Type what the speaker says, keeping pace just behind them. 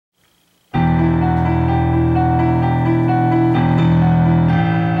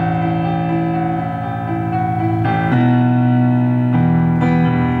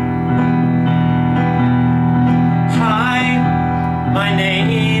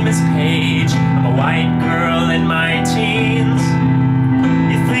name is Paige. I'm a white girl in my teens.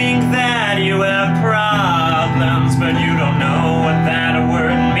 You think that you have problems, but you don't know what that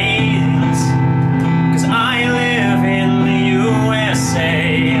word means. 'Cause I live in the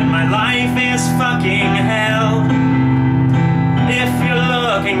USA and my life is fucking hell. If you're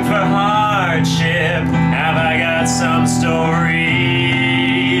looking for hardship, have I got some stories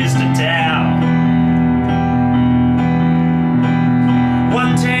to tell.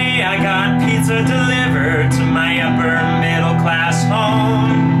 One day I got pizza delivered to my upper middle class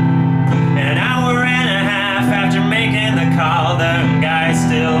home. An hour and a half after making the call, the guy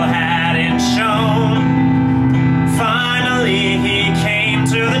still hadn't shown. Finally he came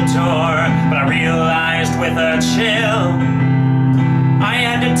to the door, but I realized with a chill I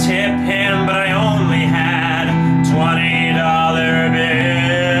had to tip him, but I only had $20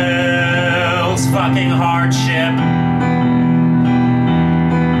 bills. Fucking hardship.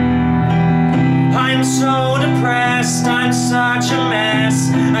 I'm so depressed, I'm such a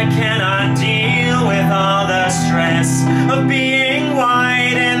mess. I cannot deal with all the stress of being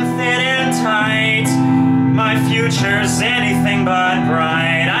white and thin and tight. My future's anything but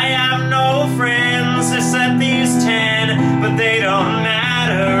bright. I have no friends except these 10, but they don't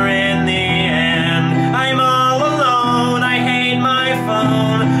matter in the end. I'm all alone, I hate my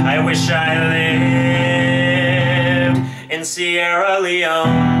phone. I wish I lived in Sierra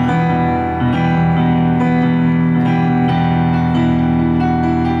Leone.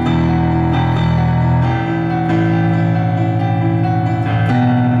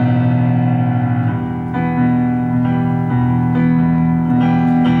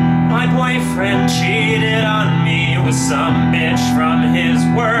 Friend cheated on me with some bitch from his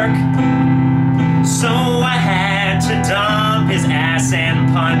work, so I had to dump his ass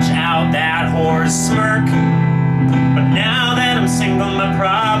and punch out that whore's smirk. But now that I'm single, my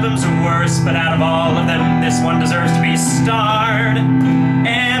problems are worse, but out of all of them, this one deserves to be starred.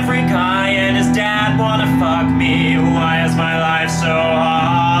 Every guy and his dad wanna fuck me. Why is my life so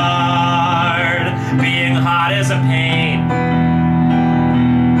hard? Being hot is a pain.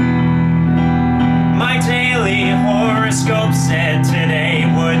 My daily horoscope said today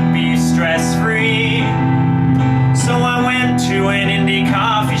would be stress-free, so I went to an indie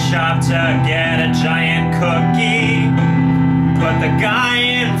coffee shop to get a giant cookie. But the guy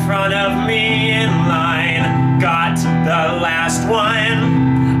in front of me in line got the last one.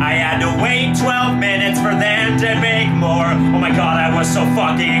 I had to wait 12 minutes for them to bake more. Oh my god, I was so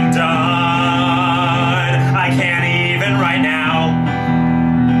fucking done. I can't even right now.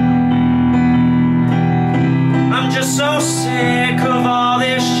 I'm just so